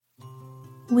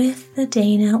With the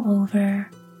day now over,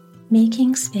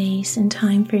 making space and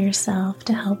time for yourself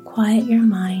to help quiet your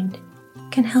mind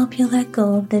can help you let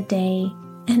go of the day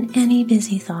and any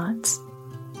busy thoughts.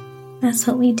 That's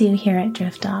what we do here at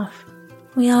Drift Off.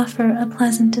 We offer a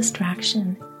pleasant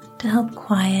distraction to help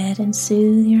quiet and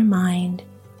soothe your mind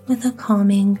with a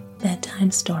calming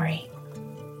bedtime story.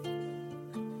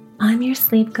 I'm your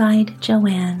sleep guide,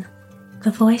 Joanne, the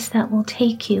voice that will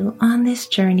take you on this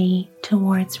journey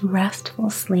towards restful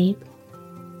sleep.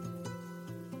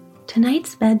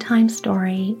 Tonight's bedtime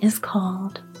story is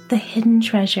called The Hidden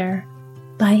Treasure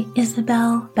by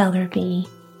Isabel Bellerby.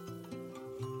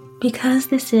 Because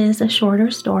this is a shorter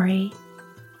story,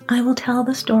 I will tell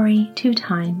the story 2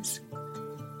 times.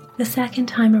 The second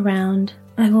time around,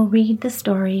 I will read the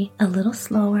story a little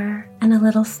slower and a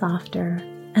little softer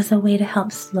as a way to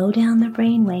help slow down the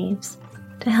brain waves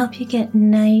to help you get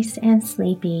nice and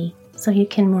sleepy so you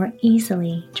can more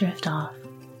easily drift off.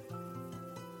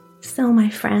 So my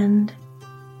friend,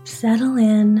 settle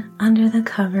in under the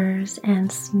covers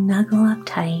and snuggle up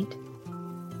tight.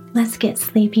 Let's get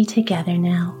sleepy together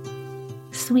now.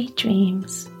 Sweet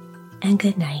dreams and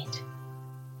good night.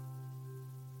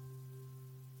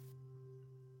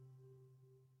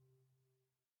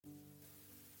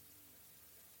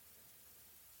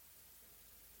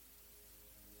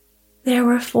 There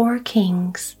were 4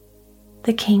 kings,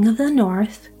 the king of the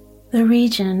north, the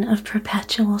region of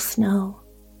perpetual snow,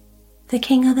 the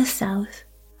king of the south,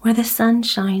 where the sun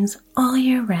shines all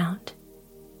year round,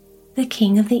 the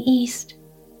king of the east,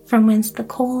 from whence the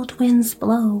cold winds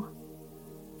blow,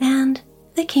 and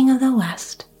the king of the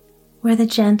west, where the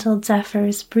gentle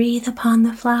zephyrs breathe upon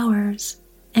the flowers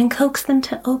and coax them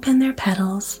to open their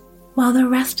petals while the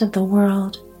rest of the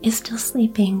world is still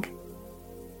sleeping.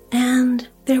 And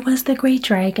there was the great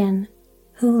dragon,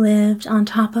 who lived on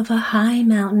top of a high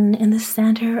mountain in the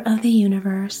center of the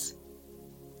universe.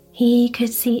 He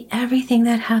could see everything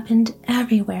that happened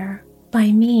everywhere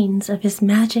by means of his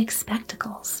magic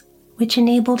spectacles, which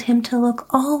enabled him to look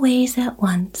all ways at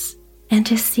once and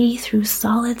to see through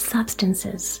solid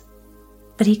substances.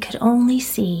 But he could only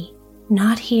see,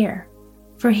 not hear,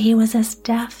 for he was as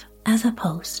deaf as a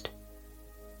post.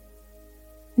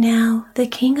 Now the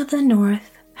king of the north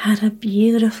had a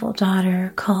beautiful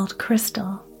daughter called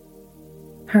Crystal.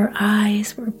 Her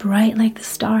eyes were bright like the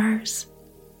stars,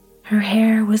 her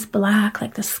hair was black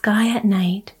like the sky at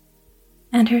night,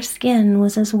 and her skin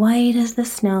was as white as the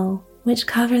snow which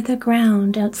covered the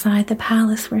ground outside the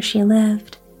palace where she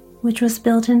lived, which was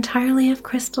built entirely of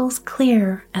crystals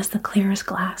clear as the clearest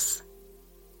glass.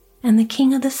 And the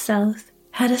king of the south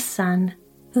had a son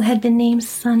who had been named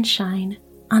Sunshine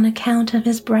on account of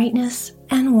his brightness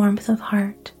and warmth of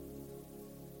heart.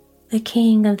 The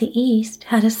king of the east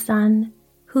had a son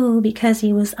who, because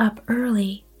he was up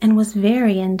early and was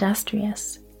very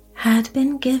industrious, had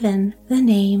been given the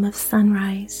name of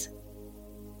Sunrise.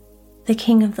 The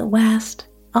king of the west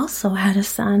also had a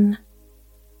son,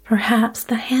 perhaps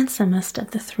the handsomest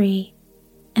of the 3,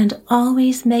 and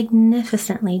always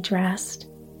magnificently dressed.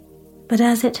 But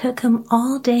as it took him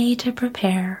all day to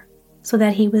prepare, so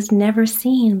that he was never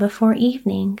seen before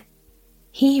evening,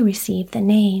 he received the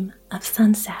name of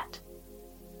Sunset.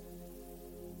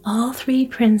 All 3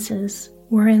 princes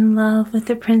were in love with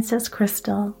the Princess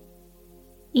Crystal,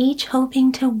 each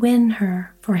hoping to win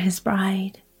her for his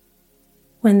bride.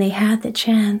 When they had the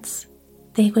chance,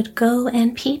 they would go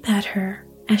and peep at her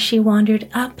as she wandered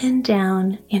up and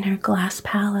down in her glass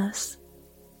palace.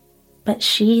 But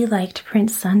she liked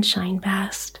Prince Sunshine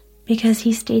best because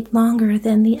he stayed longer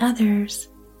than the others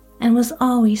and was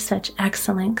always such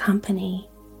excellent company.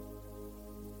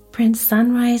 Prince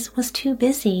Sunrise was too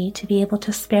busy to be able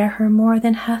to spare her more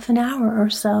than half an hour or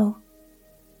so,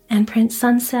 and Prince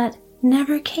Sunset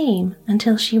never came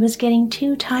until she was getting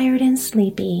too tired and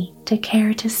sleepy to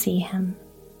care to see him.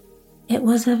 It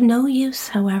was of no use,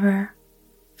 however,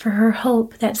 for her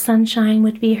hope that Sunshine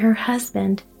would be her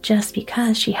husband just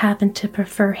because she happened to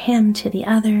prefer him to the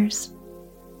others.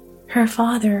 Her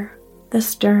father, the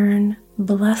stern,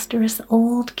 blusterous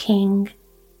old king,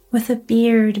 with a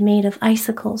beard made of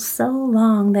icicles so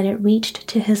long that it reached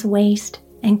to his waist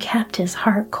and kept his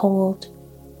heart cold,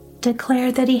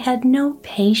 declared that he had no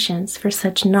patience for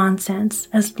such nonsense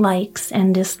as likes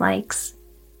and dislikes.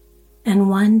 And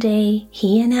one day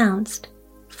he announced,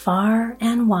 far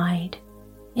and wide,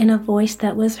 in a voice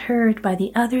that was heard by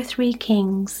the other 3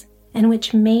 kings and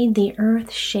which made the earth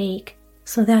shake,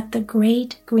 so that the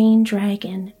great green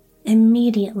dragon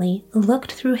immediately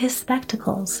looked through his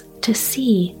spectacles to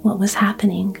see what was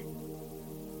happening.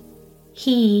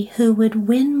 He who would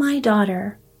win my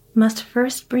daughter must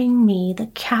first bring me the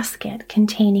casket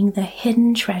containing the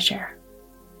hidden treasure."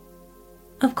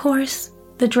 Of course,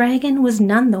 the dragon was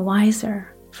none the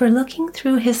wiser for looking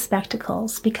through his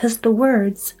spectacles, because the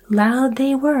words, loud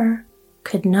they were,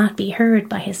 could not be heard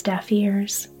by his deaf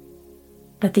ears.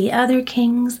 But the other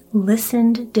kings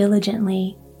listened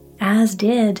diligently, as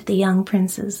did the young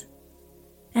princes.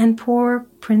 And poor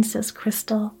Princess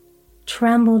Crystal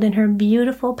trembled in her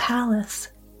beautiful palace,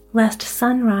 lest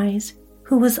Sunrise,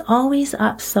 who was always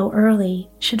up so early,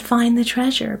 should find the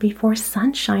treasure before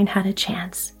Sunshine had a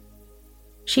chance.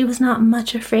 She was not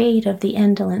much afraid of the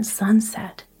indolent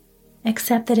Sunset,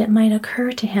 except that it might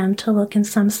occur to him to look in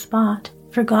some spot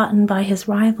forgotten by his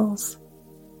rivals.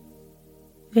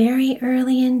 Very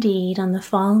early indeed on the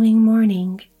following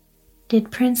morning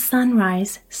did Prince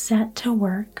Sunrise set to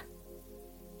work.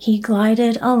 He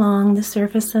glided along the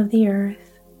surface of the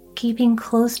earth, keeping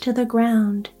close to the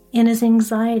ground in his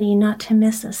anxiety not to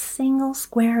miss a single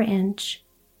square inch.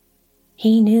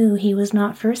 He knew he was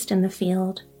not first in the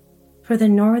field, for the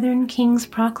Northern King's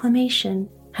proclamation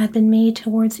had been made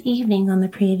towards evening on the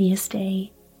previous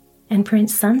day, and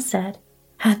Prince Sunset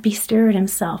had bestirred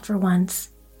himself for once,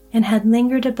 and had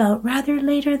lingered about rather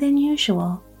later than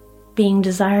usual, being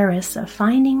desirous of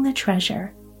finding the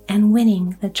treasure and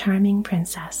winning the charming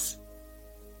princess.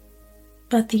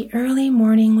 But the early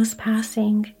morning was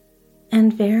passing,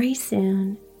 and very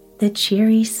soon the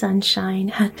cheery sunshine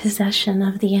had possession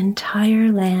of the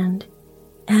entire land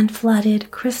and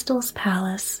flooded Crystal's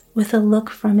palace with a look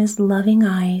from his loving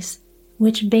eyes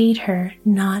which bade her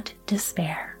not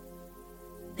despair.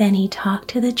 Then he talked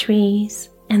to the trees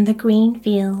and the green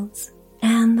fields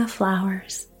and the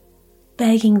flowers,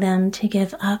 begging them to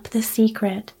give up the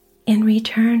secret in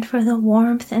return for the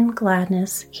warmth and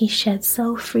gladness he shed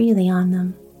so freely on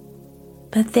them.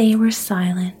 But they were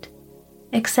silent,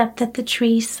 except that the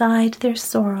trees sighed their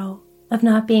sorrow of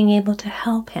not being able to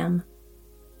help him,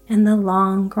 and the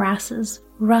long grasses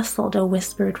rustled a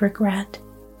whispered regret,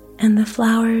 and the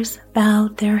flowers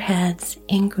bowed their heads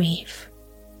in grief.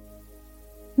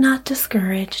 Not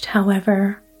discouraged,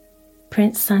 however,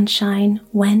 Prince Sunshine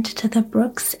went to the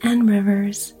brooks and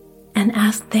rivers and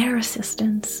asked their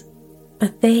assistance,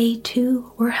 but they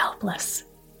too were helpless.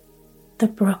 The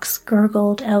brooks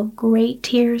gurgled out great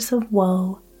tears of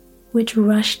woe, which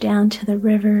rushed down to the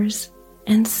rivers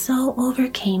and so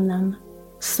overcame them,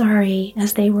 sorry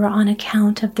as they were on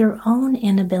account of their own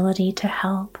inability to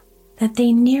help, that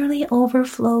they nearly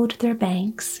overflowed their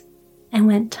banks and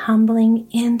went tumbling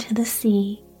into the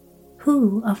sea,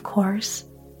 who, of course,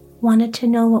 wanted to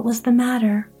know what was the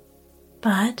matter,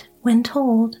 but when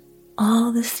told,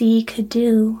 all the sea could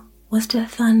do was to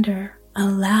thunder a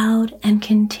loud and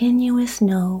continuous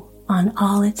no on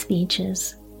all its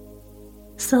beaches.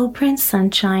 So Prince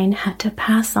Sunshine had to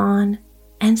pass on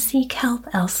and seek help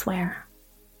elsewhere.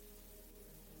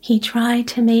 He tried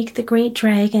to make the great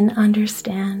dragon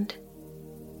understand,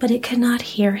 but it could not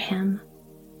hear him.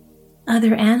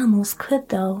 Other animals could,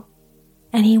 though,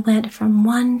 and he went from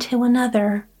one to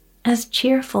another as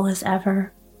cheerful as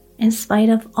ever, in spite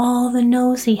of all the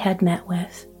no's he had met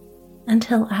with,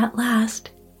 until at last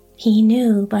he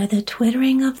knew by the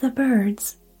twittering of the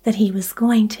birds that he was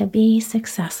going to be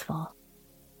successful.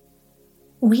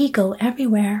 "We go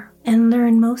everywhere and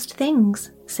learn most things,"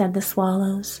 said the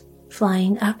swallows,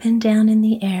 flying up and down in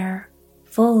the air,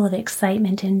 full of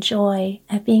excitement and joy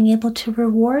at being able to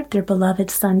reward their beloved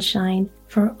Sunshine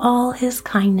for all his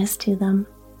kindness to them.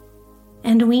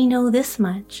 "And we know this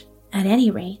much, at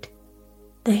any rate: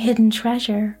 the hidden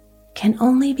treasure can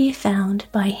only be found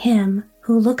by him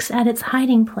who looks at its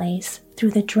hiding place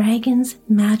through the dragon's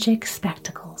magic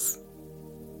spectacles."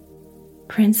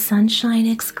 Prince Sunshine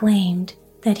exclaimed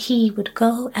that he would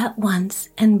go at once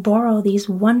and borrow these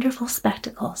wonderful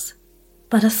spectacles,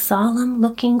 but a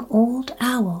solemn-looking old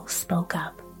owl spoke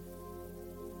up.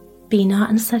 "Be not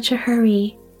in such a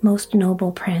hurry, most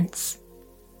noble prince.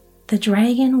 The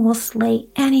dragon will slay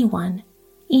anyone,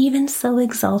 even so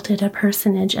exalted a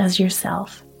personage as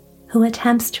yourself, who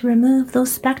attempts to remove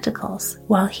those spectacles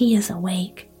while he is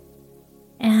awake.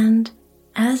 And,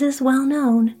 as is well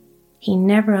known, he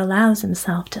never allows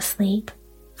himself to sleep,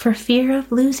 for fear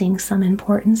of losing some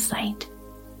important sight."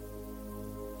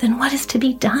 "Then what is to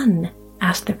be done?"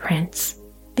 asked the prince,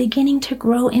 beginning to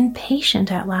grow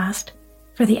impatient at last,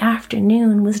 for the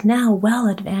afternoon was now well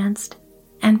advanced,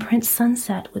 and Prince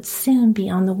Sunset would soon be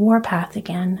on the warpath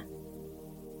again.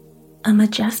 A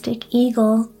majestic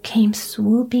eagle came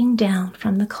swooping down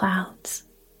from the clouds.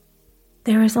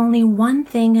 "There is only one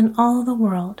thing in all the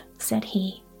world," said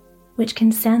he, "which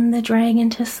can send the dragon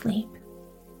to sleep,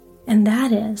 and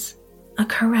that is a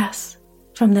caress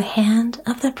from the hand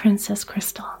of the Princess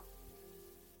Crystal.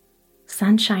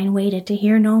 Sunshine waited to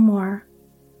hear no more.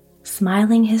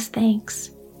 Smiling his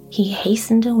thanks, he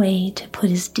hastened away to put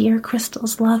his dear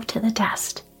Crystal's love to the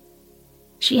test.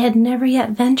 She had never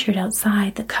yet ventured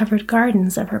outside the covered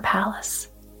gardens of her palace.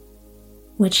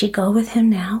 Would she go with him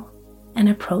now and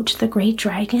approach the great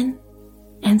dragon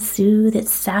and soothe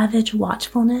its savage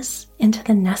watchfulness into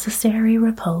the necessary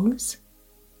repose?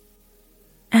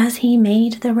 As he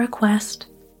made the request,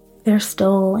 there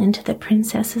stole into the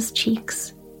princess's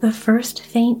cheeks the first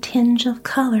faint tinge of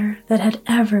color that had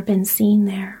ever been seen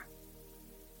there.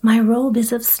 "My robe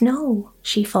is of snow,"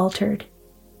 she faltered.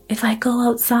 "If I go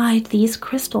outside these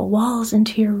crystal walls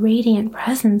into your radiant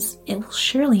presence, it will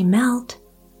surely melt."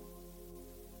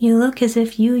 "You look as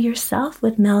if you yourself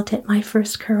would melt at my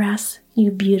first caress,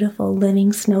 you beautiful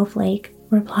living snowflake,"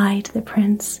 replied the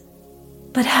prince.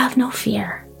 "But have no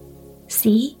fear.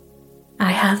 See,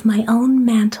 I have my own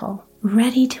mantle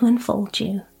ready to enfold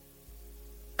you.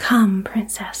 Come,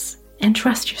 princess, and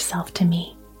trust yourself to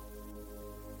me."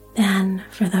 Then,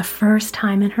 for the first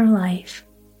time in her life,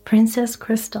 Princess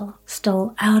Crystal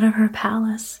stole out of her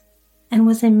palace and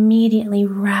was immediately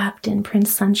wrapped in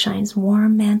Prince Sunshine's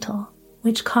warm mantle,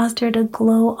 which caused her to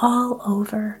glow all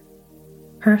over.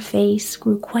 Her face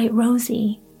grew quite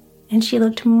rosy, and she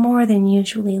looked more than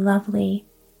usually lovely,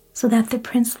 so that the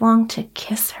prince longed to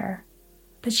kiss her,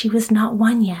 but she was not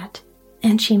one yet,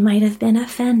 and she might have been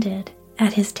offended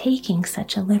at his taking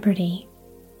such a liberty.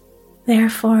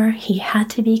 Therefore he had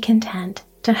to be content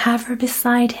to have her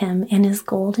beside him in his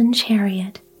golden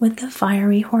chariot with the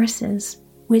fiery horses,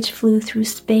 which flew through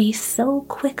space so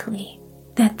quickly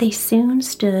that they soon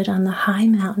stood on the high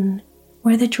mountain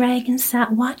where the dragon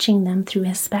sat watching them through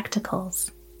his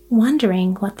spectacles,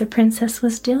 wondering what the princess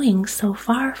was doing so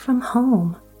far from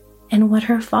home and what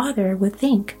her father would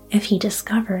think if he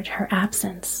discovered her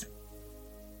absence.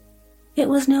 It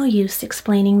was no use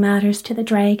explaining matters to the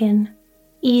dragon,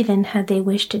 even had they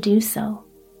wished to do so.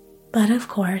 But of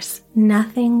course,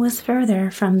 nothing was further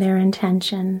from their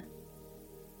intention.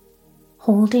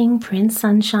 Holding Prince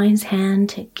Sunshine's hand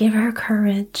to give her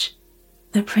courage,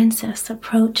 the princess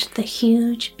approached the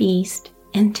huge beast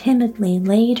and timidly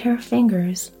laid her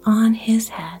fingers on his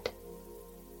head.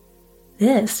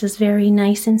 "This is very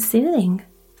nice and soothing,"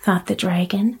 thought the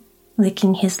dragon,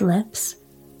 licking his lips.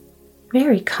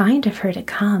 "Very kind of her to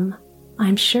come,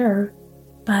 I'm sure,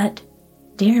 but,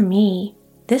 dear me,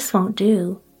 this won't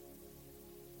do."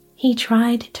 He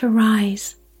tried to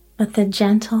rise, but the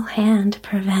gentle hand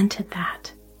prevented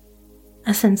that.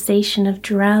 A sensation of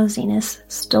drowsiness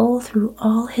stole through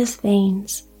all his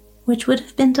veins, which would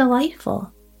have been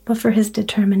delightful but for his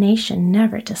determination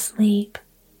never to sleep.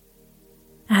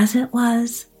 As it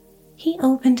was, he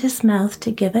opened his mouth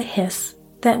to give a hiss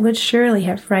that would surely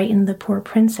have frightened the poor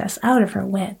princess out of her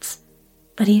wits,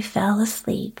 but he fell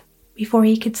asleep before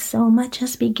he could so much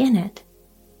as begin it.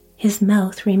 His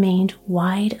mouth remained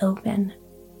wide open,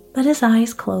 but his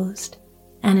eyes closed,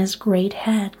 and his great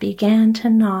head began to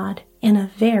nod in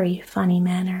a very funny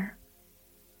manner.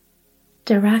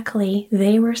 Directly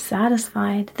they were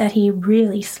satisfied that he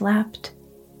really slept,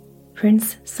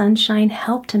 Prince Sunshine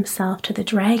helped himself to the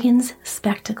dragon's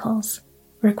spectacles,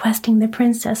 requesting the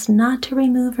princess not to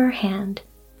remove her hand,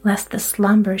 lest the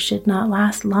slumber should not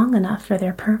last long enough for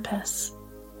their purpose.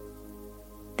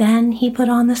 Then he put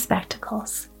on the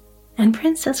spectacles, and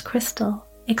Princess Crystal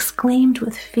exclaimed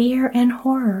with fear and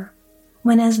horror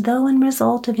when, as though in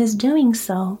result of his doing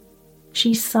so,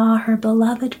 she saw her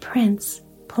beloved prince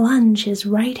plunge his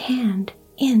right hand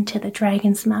into the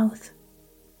dragon's mouth.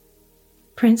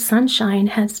 Prince Sunshine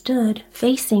had stood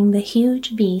facing the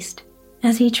huge beast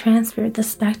as he transferred the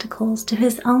spectacles to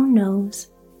his own nose,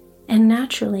 and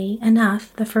naturally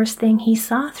enough the first thing he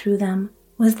saw through them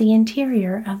was the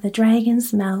interior of the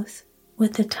dragon's mouth,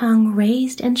 with the tongue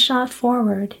raised and shot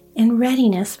forward in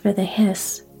readiness for the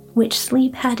hiss which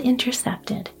sleep had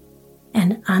intercepted,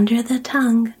 and under the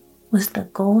tongue was the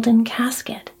golden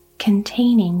casket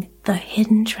containing the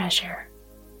hidden treasure.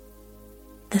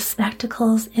 The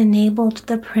spectacles enabled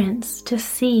the prince to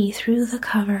see through the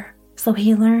cover, so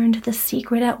he learned the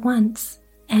secret at once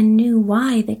and knew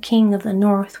why the king of the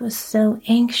north was so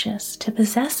anxious to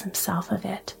possess himself of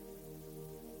it.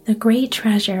 The great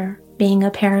treasure being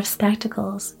a pair of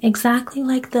spectacles exactly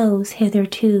like those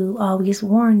hitherto always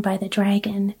worn by the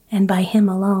dragon and by him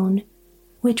alone,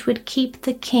 which would keep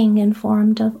the king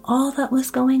informed of all that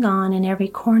was going on in every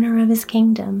corner of his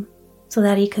kingdom, so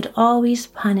that he could always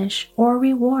punish or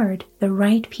reward the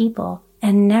right people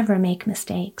and never make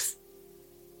mistakes.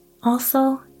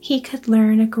 Also, he could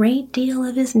learn a great deal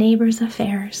of his neighbors'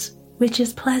 affairs, which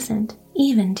is pleasant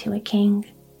even to a king.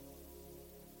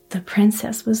 The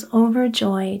princess was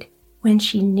overjoyed when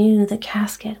she knew the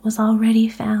casket was already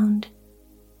found.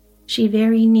 She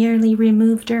very nearly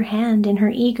removed her hand in her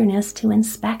eagerness to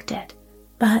inspect it,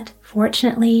 but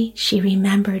fortunately she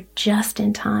remembered just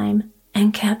in time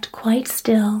and kept quite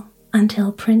still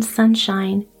until Prince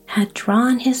Sunshine had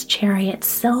drawn his chariot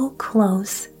so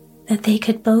close that they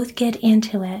could both get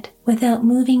into it without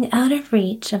moving out of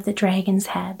reach of the dragon's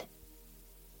head.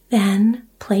 Then,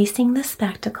 placing the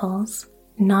spectacles,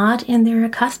 not in their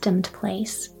accustomed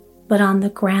place, but on the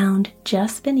ground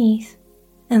just beneath,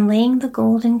 and laying the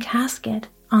golden casket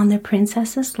on the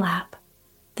princess's lap,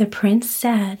 the prince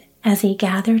said as he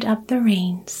gathered up the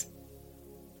reins,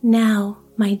 "Now,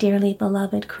 my dearly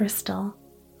beloved Crystal,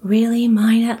 really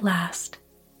mine at last,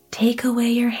 take away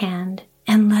your hand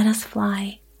and let us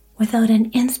fly, without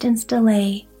an instant's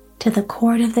delay, to the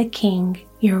court of the king,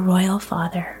 your royal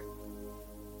father."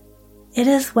 It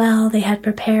is well they had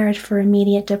prepared for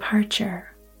immediate departure.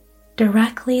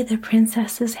 Directly the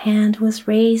princess's hand was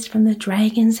raised from the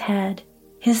dragon's head,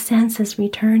 his senses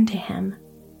returned to him,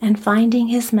 and finding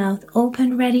his mouth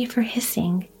open ready for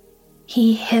hissing,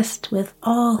 he hissed with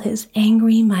all his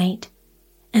angry might,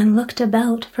 and looked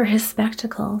about for his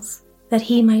spectacles, that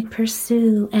he might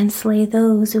pursue and slay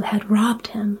those who had robbed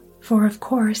him, for of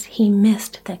course he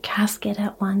missed the casket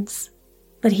at once.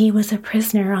 But he was a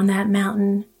prisoner on that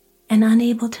mountain, and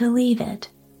unable to leave it,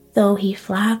 though he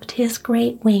flapped his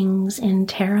great wings in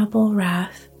terrible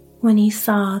wrath when he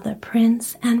saw the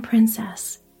prince and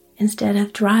princess, instead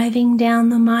of driving down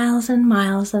the miles and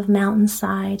miles of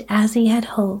mountainside as he had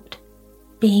hoped,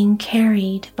 being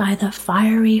carried by the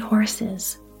fiery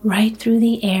horses right through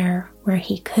the air where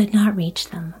he could not reach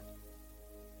them.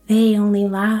 They only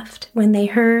laughed when they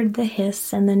heard the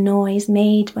hiss and the noise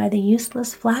made by the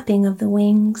useless flapping of the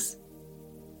wings.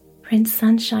 Prince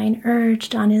Sunshine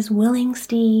urged on his willing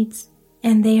steeds,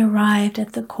 and they arrived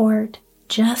at the court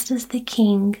just as the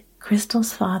king,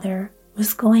 Crystal's father,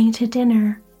 was going to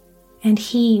dinner, and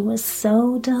he was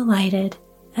so delighted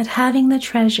at having the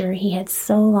treasure he had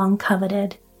so long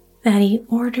coveted that he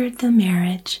ordered the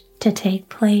marriage to take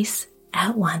place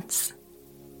at once.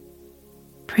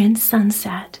 Prince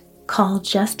Sunset called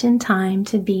just in time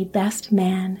to be best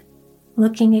man,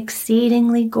 looking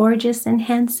exceedingly gorgeous and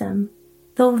handsome,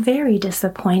 though very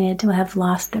disappointed to have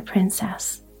lost the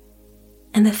princess.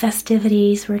 And the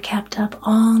festivities were kept up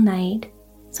all night,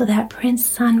 so that Prince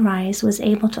Sunrise was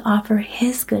able to offer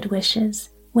his good wishes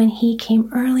when he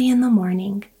came early in the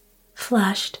morning,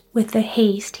 flushed with the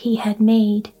haste he had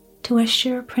made to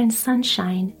assure Prince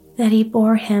Sunshine that he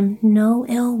bore him no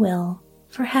ill will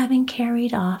for having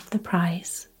carried off the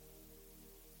prize.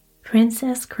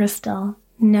 Princess Crystal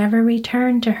never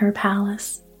returned to her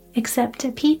palace except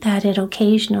to peep at it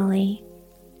occasionally.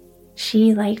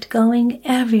 She liked going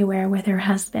everywhere with her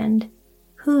husband,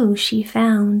 who, she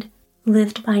found,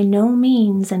 lived by no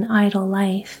means an idle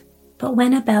life, but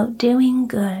went about doing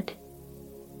good.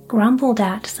 Grumbled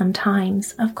at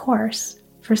sometimes, of course,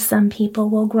 for some people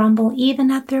will grumble even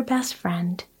at their best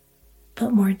friend,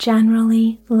 but more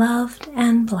generally loved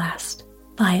and blessed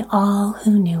by all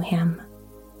who knew him.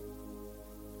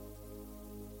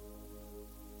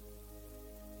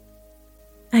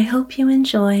 I hope you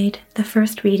enjoyed the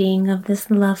first reading of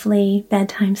this lovely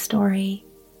bedtime story.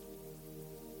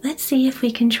 Let's see if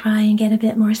we can try and get a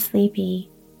bit more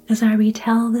sleepy as I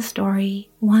retell the story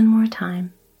one more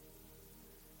time.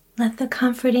 Let the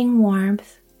comforting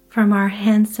warmth from our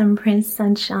handsome Prince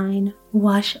Sunshine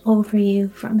wash over you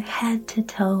from head to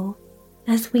toe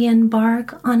as we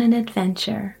embark on an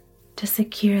adventure to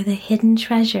secure the hidden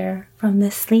treasure from the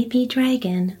sleepy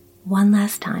dragon one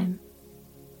last time.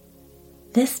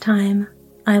 This time,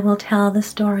 I will tell the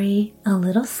story a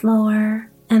little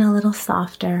slower and a little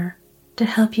softer to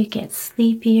help you get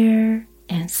sleepier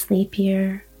and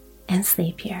sleepier and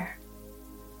sleepier.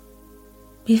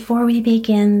 Before we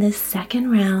begin this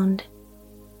second round,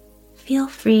 feel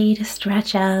free to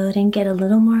stretch out and get a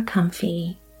little more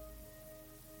comfy.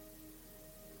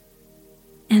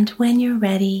 And when you're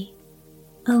ready,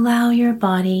 allow your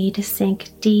body to sink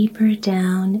deeper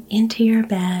down into your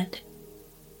bed,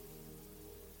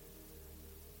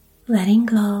 letting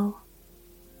go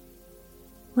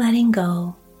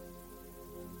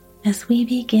as we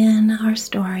begin our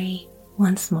story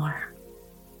once more.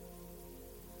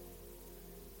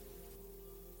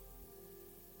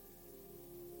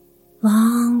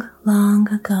 Long,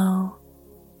 long ago,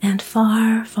 and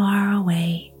far, far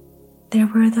away, there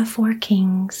were the four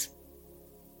kings: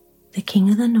 the king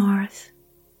of the north,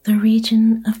 the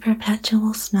region of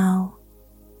perpetual snow;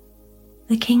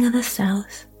 the king of the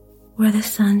south, where the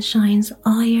sun shines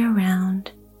all year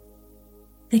round,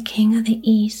 the king of the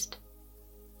east,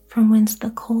 from whence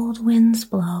the cold winds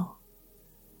blow,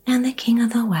 and the king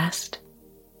of the west,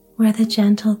 where the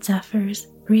gentle zephyrs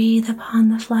breathe upon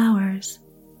the flowers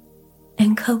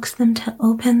and coax them to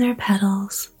open their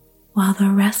petals while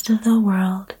the rest of the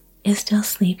world is still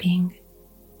sleeping.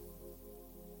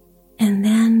 And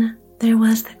then there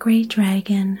was the great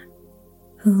dragon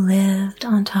who lived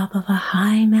on top of a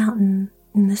high mountain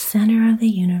in the center of the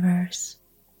universe.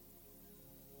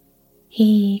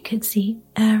 He could see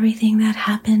everything that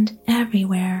happened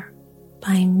everywhere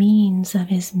by means of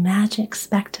his magic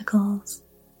spectacles,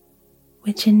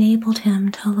 which enabled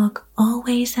him to look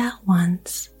always at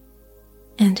once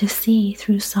and to see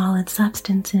through solid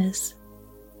substances.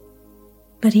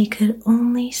 But he could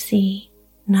only see,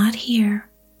 not hear,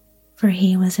 for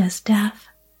he was as deaf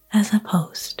as a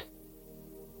post.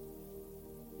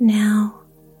 Now,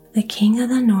 the king of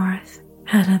the north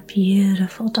had a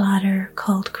beautiful daughter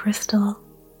called Crystal.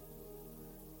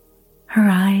 Her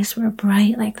eyes were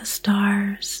bright like the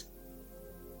stars.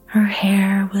 Her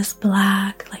hair was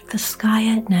black like the sky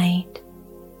at night,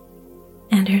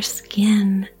 and her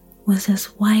skin was as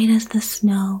white as the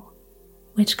snow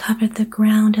which covered the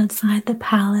ground outside the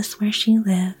palace where she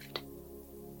lived,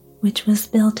 which was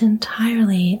built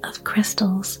entirely of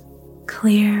crystals,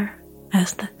 clear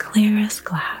as the clearest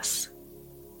glass.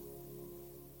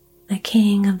 The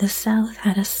king of the south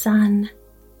had a son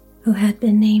who had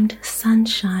been named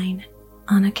Sunshine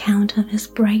on account of his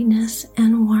brightness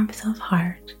and warmth of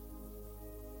heart.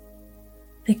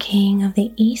 The king of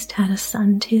the east had a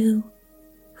son too,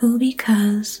 who,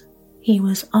 because he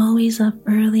was always up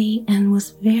early and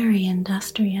was very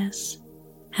industrious,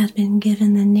 had been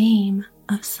given the name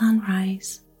of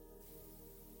Sunrise.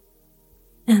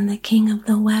 And the king of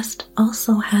the west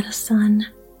also had a son,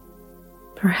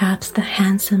 perhaps the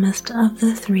handsomest of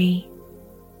the three,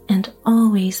 and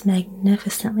always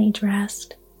magnificently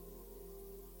dressed.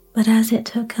 But as it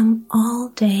took him all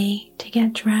day to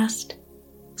get dressed,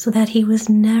 so that he was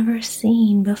never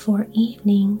seen before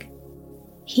evening,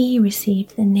 he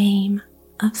received the name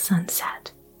of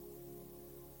Sunset.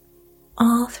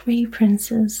 All three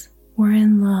princes were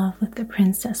in love with the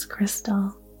Princess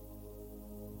Crystal,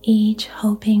 each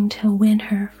hoping to win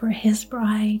her for his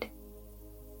bride.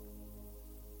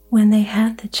 When they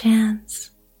had the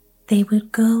chance, they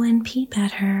would go and peep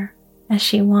at her as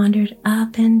she wandered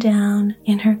up and down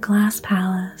in her glass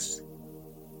palace.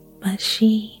 But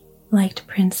she liked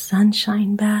Prince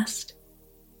Sunshine best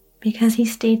because he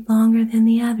stayed longer than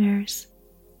the others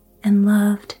and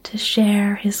loved to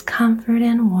share his comfort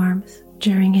and warmth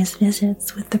during his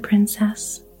visits with the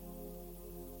princess.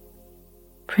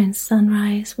 Prince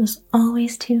Sunrise was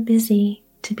always too busy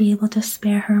to be able to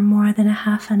spare her more than a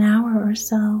half an hour or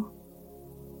so,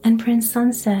 and Prince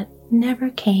Sunset never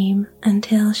came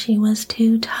until she was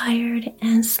too tired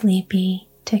and sleepy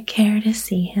to care to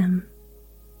see him.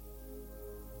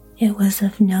 It was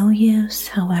of no use,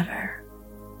 however,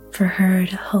 for her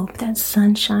to hope that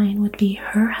Sunshine would be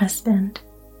her husband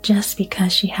just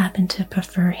because she happened to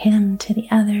prefer him to the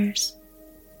others.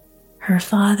 Her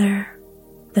father,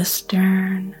 the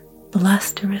stern,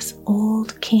 blusterous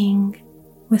old king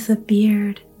with a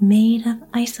beard made of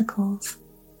icicles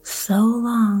so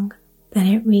long that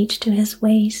it reached to his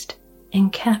waist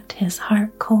and kept his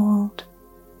heart cold,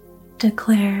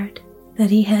 declared that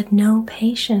he had no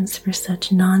patience for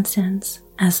such nonsense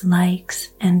as likes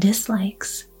and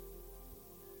dislikes.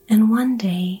 And one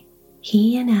day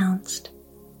he announced,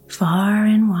 far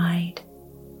and wide,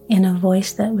 in a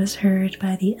voice that was heard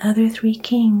by the other three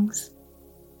kings,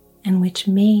 and which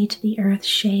made the earth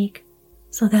shake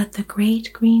so that the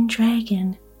great green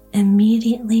dragon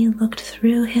immediately looked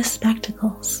through his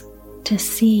spectacles to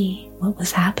see what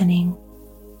was happening.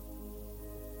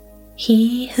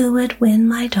 He who would win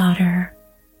my daughter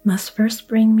must first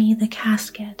bring me the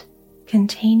casket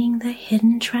containing the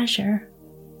hidden treasure,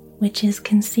 which is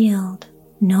concealed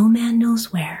no man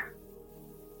knows where.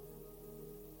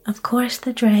 Of course,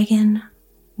 the dragon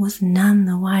was none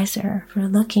the wiser for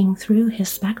looking through his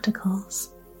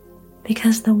spectacles,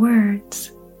 because the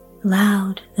words,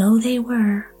 loud though they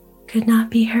were, could not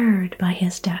be heard by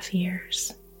his deaf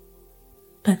ears.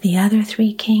 But the other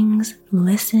three kings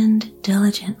listened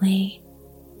diligently,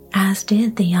 as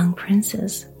did the young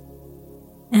princes,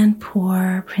 and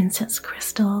poor Princess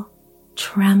Crystal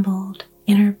trembled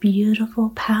in her beautiful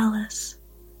palace,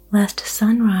 lest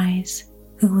Sunrise,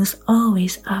 who was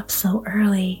always up so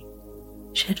early,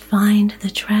 should find the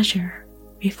treasure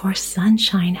before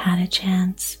Sunshine had a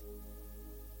chance.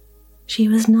 She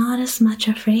was not as much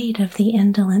afraid of the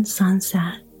indolent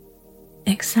Sunset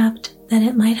except that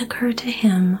it might occur to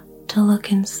him to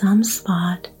look in some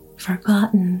spot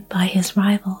forgotten by his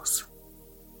rivals.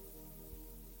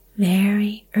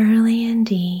 Very early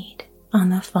indeed on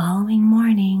the following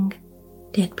morning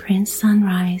did Prince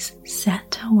Sunrise set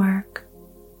to work.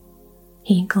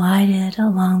 He glided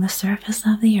along the surface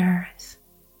of the earth,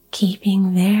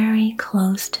 keeping very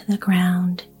close to the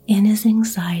ground in his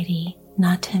anxiety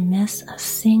not to miss a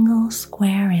single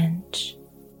square inch.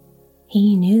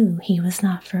 He knew he was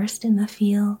not first in the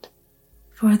field,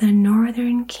 for the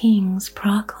Northern King's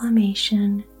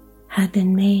proclamation had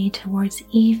been made towards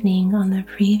evening on the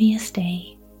previous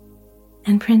day,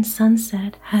 and Prince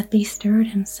Sunset had bestirred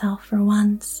himself for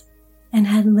once and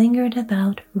had lingered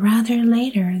about rather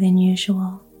later than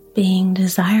usual, being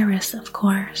desirous, of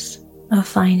course, of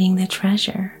finding the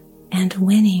treasure and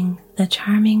winning the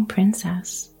charming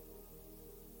princess.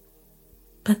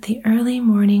 But the early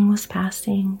morning was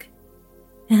passing,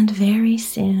 and very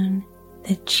soon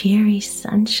the cheery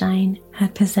sunshine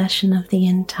had possession of the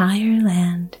entire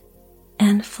land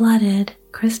and flooded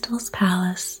Crystal's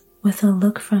palace with a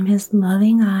look from his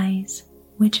loving eyes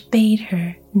which bade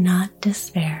her not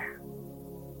despair.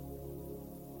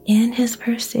 In his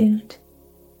pursuit,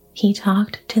 he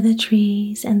talked to the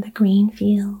trees and the green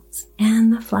fields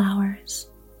and the flowers,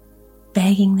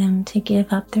 begging them to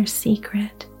give up their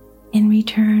secret in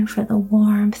return for the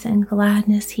warmth and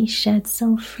gladness he shed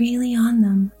so freely on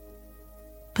them.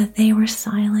 But they were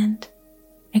silent,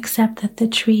 except that the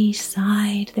trees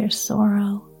sighed their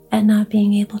sorrow at not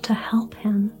being able to help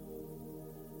him,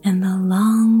 and the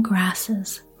long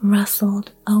grasses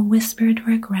rustled a whispered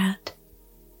regret,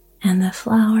 and the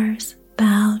flowers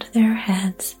bowed their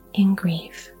heads in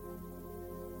grief.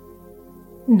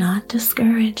 Not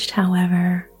discouraged,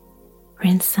 however,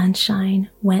 Prince Sunshine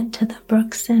went to the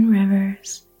brooks and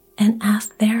rivers and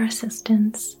asked their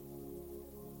assistance,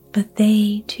 but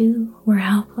they too were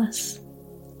helpless.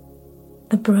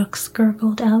 The brooks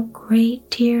gurgled out great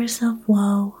tears of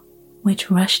woe, which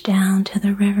rushed down to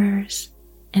the rivers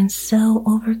and so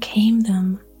overcame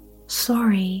them,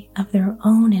 sorry of their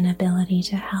own inability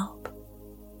to help,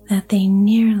 that they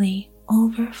nearly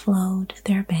overflowed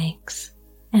their banks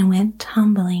and went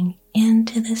tumbling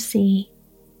into the sea,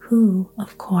 who,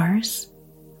 of course,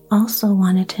 also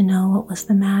wanted to know what was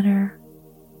the matter.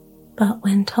 But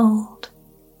when told,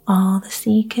 all the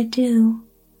sea could do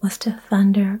was to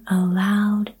thunder a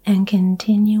loud and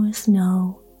continuous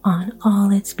no on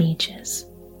all its beaches.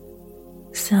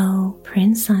 So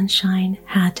Prince Sunshine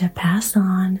had to pass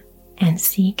on and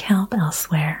seek help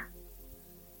elsewhere.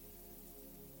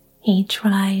 He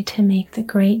tried to make the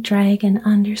great dragon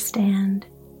understand,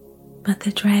 but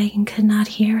the dragon could not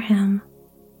hear him.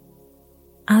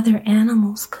 Other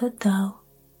animals could, though,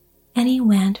 and he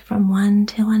went from one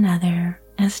to another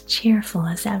as cheerful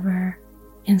as ever,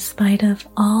 in spite of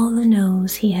all the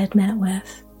no's he had met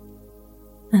with,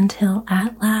 until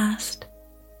at last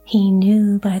he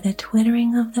knew by the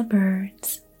twittering of the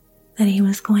birds that he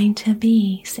was going to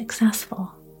be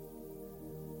successful.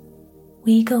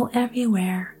 "We go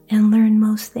everywhere and learn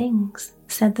most things,"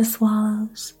 said the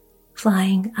swallows,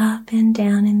 flying up and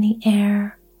down in the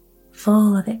air,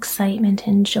 full of excitement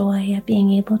and joy at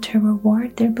being able to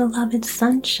reward their beloved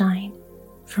Sunshine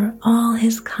for all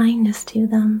his kindness to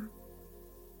them.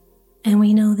 And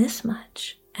we know this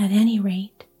much, at any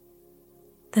rate: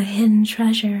 the hidden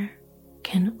treasure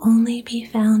can only be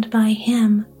found by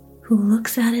him who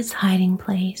looks at its hiding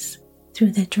place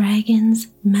through the dragon's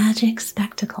magic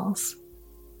spectacles.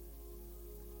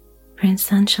 Prince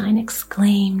Sunshine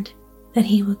exclaimed that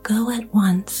he would go at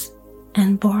once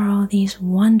and borrow these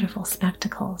wonderful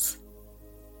spectacles,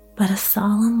 but a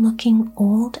solemn-looking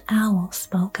old owl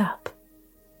spoke up.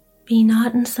 "Be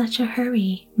not in such a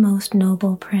hurry, most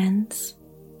noble prince.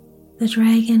 The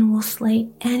dragon will slay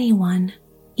anyone,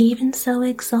 even so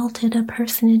exalted a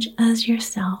personage as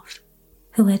yourself,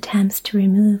 who attempts to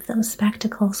remove those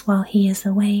spectacles while he is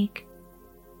awake,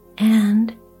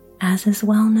 and, as is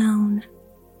well known,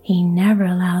 he never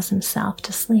allows himself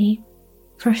to sleep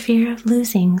for fear of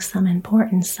losing some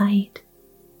important sight."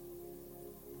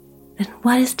 "Then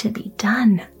what is to be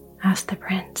done?" asked the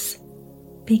prince,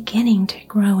 beginning to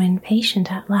grow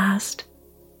impatient at last,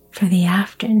 for the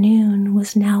afternoon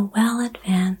was now well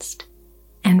advanced,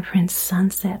 and Prince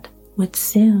Sunset would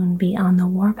soon be on the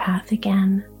warpath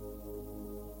again.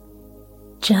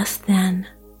 Just then,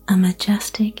 a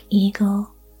majestic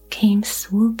eagle came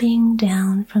swooping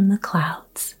down from the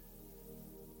clouds.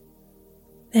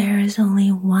 "There is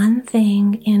only one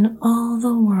thing in all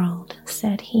the world,"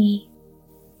 said he,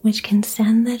 "which can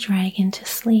send the dragon to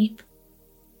sleep,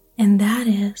 and that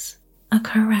is a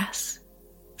caress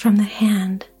from the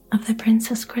hand of the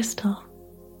Princess Crystal.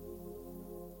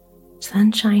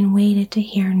 Sunshine waited to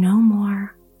hear no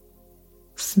more.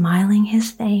 Smiling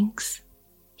his thanks,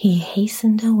 he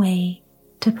hastened away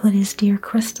to put his dear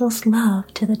Crystal's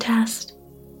love to the test.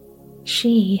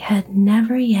 She had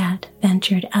never yet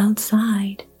ventured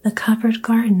outside the covered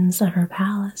gardens of her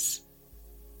palace.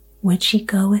 Would she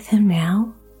go with him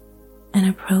now and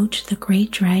approach the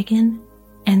great dragon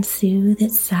and soothe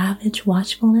its savage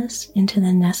watchfulness into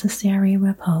the necessary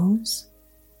repose?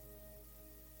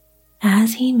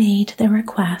 As he made the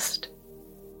request,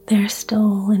 there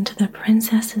stole into the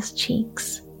princess's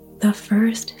cheeks the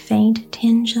first faint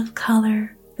tinge of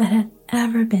color that had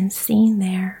ever been seen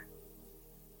there.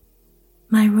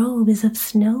 "My robe is of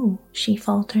snow," she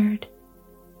faltered.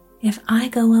 "If I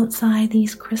go outside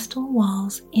these crystal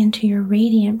walls into your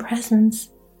radiant presence,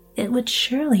 it would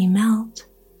surely melt."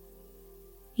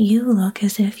 "You look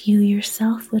as if you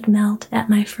yourself would melt at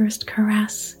my first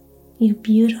caress, you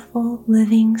beautiful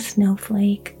living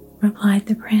snowflake," replied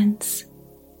the prince.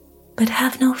 "But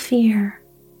have no fear.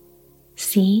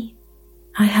 See,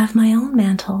 I have my own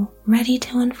mantle ready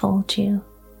to enfold you.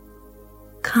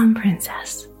 Come,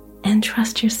 princess, and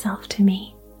trust yourself to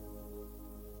me."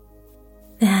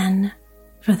 Then,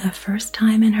 for the first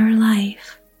time in her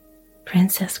life,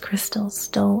 Princess Crystal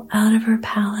stole out of her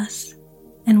palace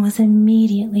and was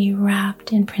immediately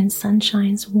wrapped in Prince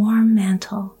Sunshine's warm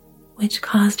mantle, which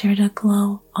caused her to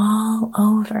glow all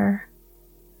over.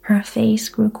 Her face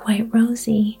grew quite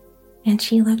rosy, and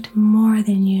she looked more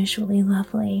than usually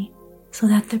lovely, so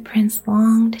that the prince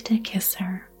longed to kiss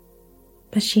her.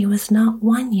 But she was not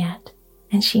one yet,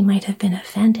 and she might have been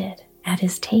offended at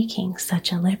his taking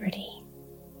such a liberty.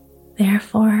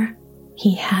 Therefore,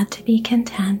 he had to be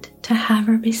content to have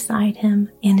her beside him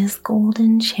in his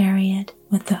golden chariot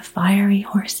with the fiery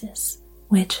horses,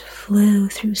 which flew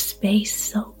through space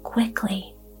so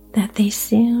quickly that they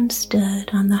soon stood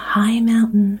on the high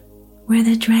mountain where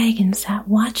the dragon sat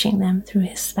watching them through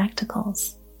his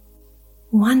spectacles,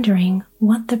 wondering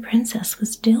what the princess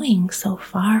was doing so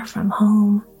far from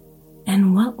home,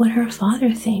 and what would her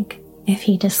father think if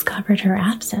he discovered her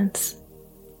absence.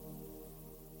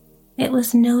 It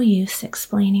was no use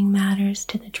explaining matters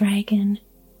to the dragon,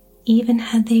 even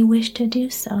had they wished to do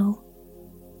so.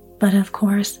 But of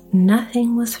course,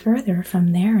 nothing was further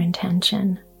from their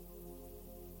intention.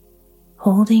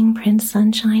 Holding Prince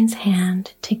Sunshine's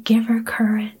hand to give her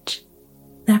courage,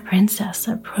 the princess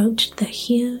approached the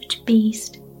huge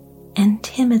beast and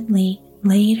timidly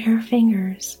laid her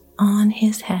fingers on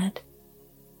his head.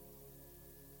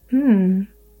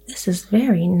 This is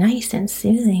very nice and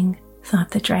soothing,"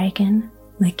 thought the dragon,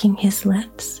 licking his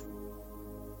lips.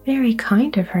 "Very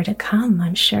kind of her to come,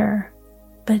 I'm sure.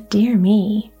 But dear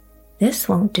me, this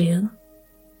won't do.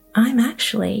 I'm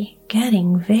actually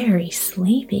getting very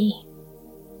sleepy."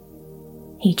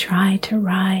 He tried to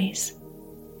rise,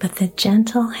 but the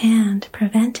gentle hand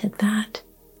prevented that.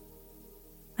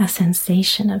 A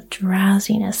sensation of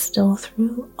drowsiness stole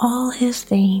through all his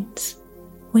veins,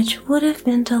 which would have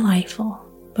been delightful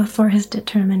but for his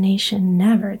determination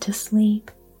never to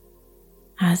sleep.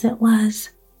 As it was,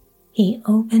 he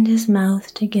opened his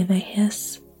mouth to give a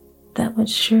hiss that would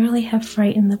surely have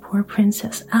frightened the poor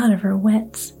princess out of her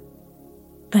wits,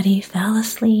 but he fell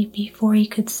asleep before he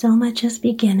could so much as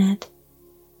begin it.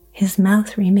 His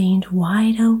mouth remained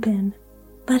wide open,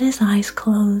 but his eyes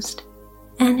closed,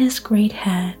 and his great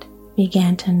head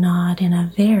began to nod in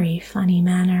a very funny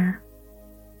manner.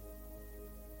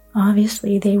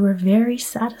 Obviously, they were very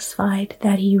satisfied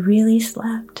that he really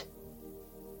slept.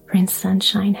 Prince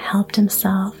Sunshine helped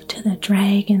himself to the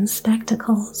dragon's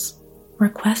spectacles,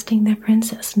 requesting the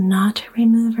princess not to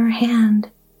remove her hand,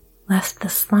 lest the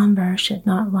slumber should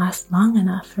not last long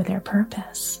enough for their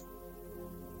purpose.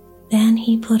 Then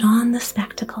he put on the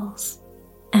spectacles,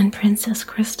 and Princess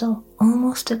Crystal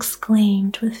almost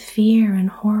exclaimed with fear and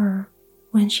horror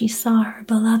when she saw her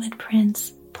beloved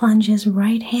prince plunge his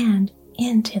right hand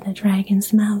into the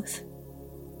dragon's mouth.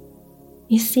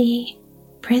 You see,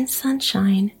 Prince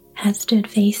Sunshine had stood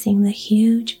facing the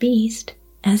huge beast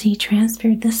as he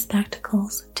transferred the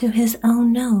spectacles to his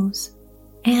own nose,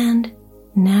 and,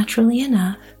 naturally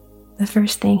enough, the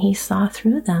first thing he saw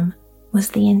through them was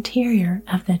the interior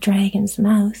of the dragon's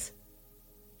mouth,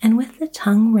 and with the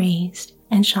tongue raised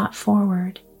and shot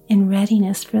forward in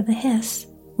readiness for the hiss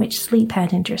which sleep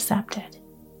had intercepted,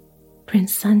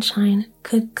 Prince Sunshine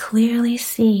could clearly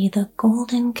see the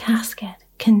golden casket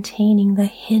containing the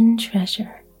hidden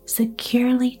treasure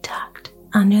securely tucked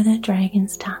under the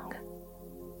dragon's tongue.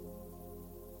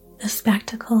 The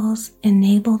spectacles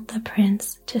enabled the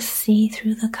prince to see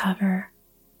through the cover,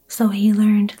 so he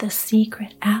learned the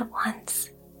secret at once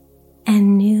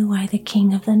and knew why the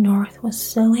King of the North was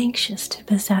so anxious to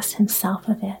possess himself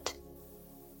of it.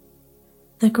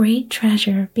 The great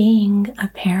treasure being a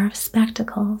pair of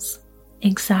spectacles,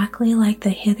 exactly like the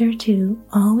hitherto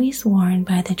always worn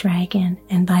by the dragon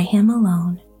and by him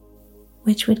alone,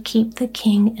 which would keep the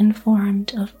king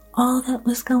informed of all that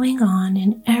was going on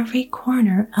in every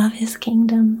corner of his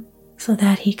kingdom, so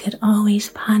that he could always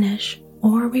punish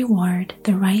or reward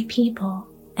the right people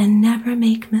and never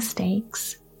make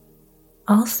mistakes.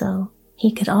 Also,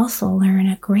 he could also learn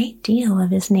a great deal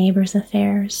of his neighbor's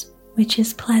affairs, which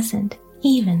is pleasant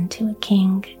even to a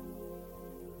king.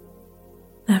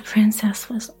 The princess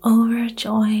was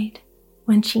overjoyed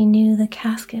when she knew the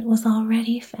casket was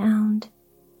already found.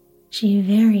 She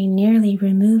very nearly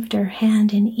removed her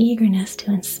hand in eagerness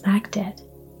to inspect it,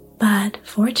 but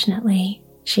fortunately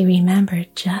she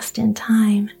remembered just in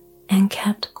time and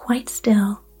kept quite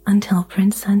still until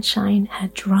Prince Sunshine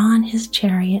had drawn his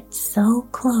chariot so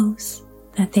close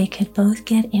that they could both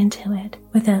get into it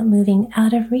without moving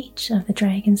out of reach of the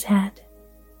dragon's head.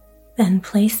 Then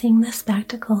placing the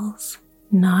spectacles,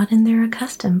 not in their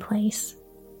accustomed place,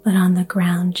 but on the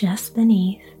ground just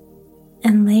beneath,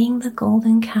 and laying the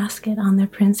golden casket on the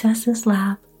princess's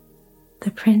lap, the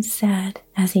prince said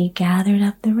as he gathered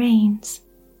up the reins,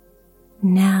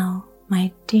 "Now,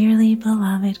 my dearly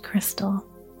beloved Crystal,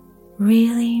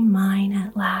 really mine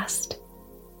at last.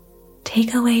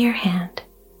 Take away your hand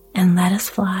and let us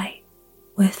fly,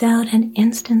 without an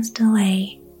instant's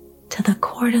delay, to the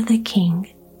court of the king,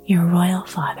 your royal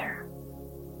father."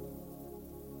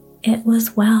 It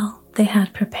was well they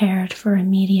had prepared for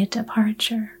immediate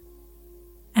departure.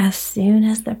 As soon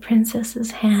as the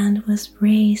princess's hand was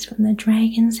raised from the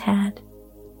dragon's head,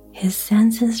 his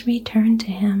senses returned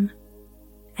to him,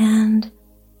 and,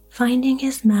 finding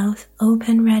his mouth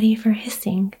open ready for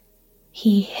hissing,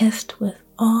 he hissed with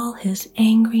all his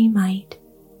angry might,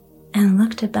 and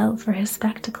looked about for his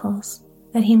spectacles,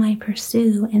 that he might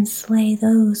pursue and slay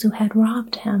those who had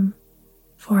robbed him,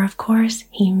 for of course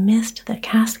he missed the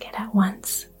casket at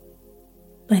once.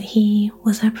 But he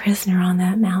was a prisoner on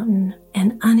that mountain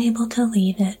and unable to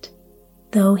leave it,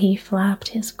 though he flapped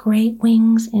his great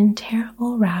wings in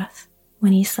terrible wrath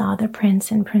when he saw the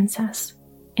prince and princess,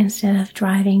 instead of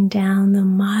driving down the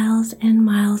miles and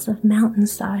miles of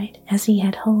mountainside as he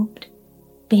had hoped,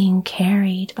 being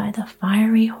carried by the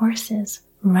fiery horses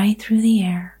right through the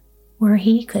air, where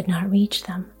he could not reach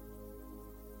them.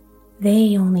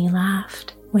 They only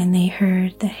laughed when they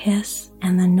heard the hiss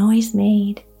and the noise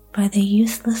made by the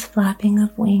useless flapping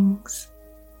of wings.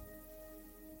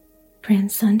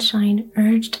 Prince Sunshine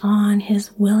urged on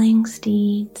his willing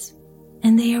steeds,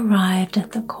 and they arrived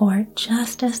at the court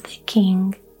just as the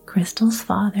king, Crystal's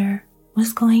father,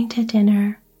 was going to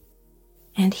dinner,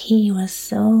 and he was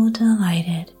so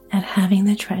delighted at having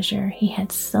the treasure he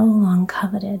had so long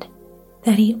coveted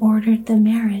that he ordered the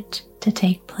marriage to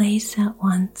take place at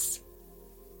once.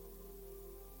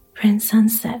 Prince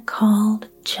Sunset called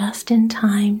just in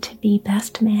time to be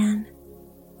best man,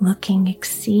 looking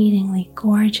exceedingly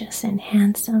gorgeous and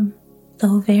handsome,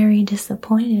 though very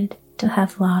disappointed to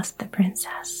have lost the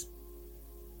princess.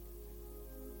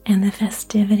 And the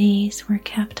festivities were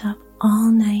kept up all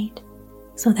night,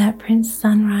 so that Prince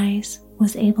Sunrise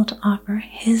was able to offer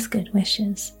his good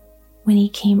wishes when he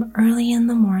came early in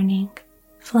the morning,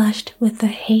 flushed with the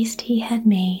haste he had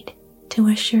made to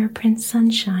assure Prince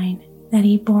Sunshine that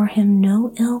he bore him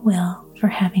no ill will for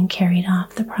having carried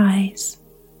off the prize.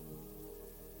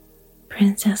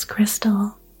 Princess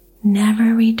Crystal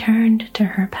never returned to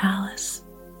her palace,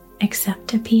 except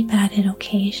to peep at it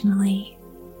occasionally.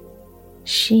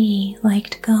 She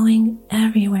liked going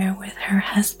everywhere with her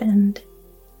husband,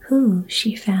 who,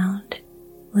 she found,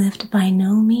 lived by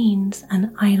no means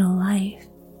an idle life,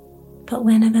 but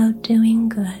went about doing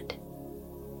good.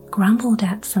 Grumbled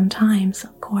at sometimes,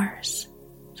 of course,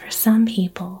 for some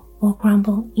people will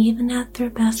grumble even at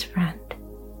their best friend.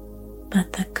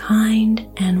 But the kind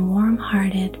and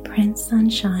warm-hearted Prince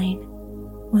Sunshine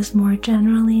was more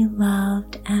generally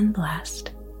loved and blessed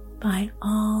by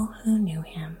all who knew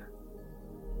him.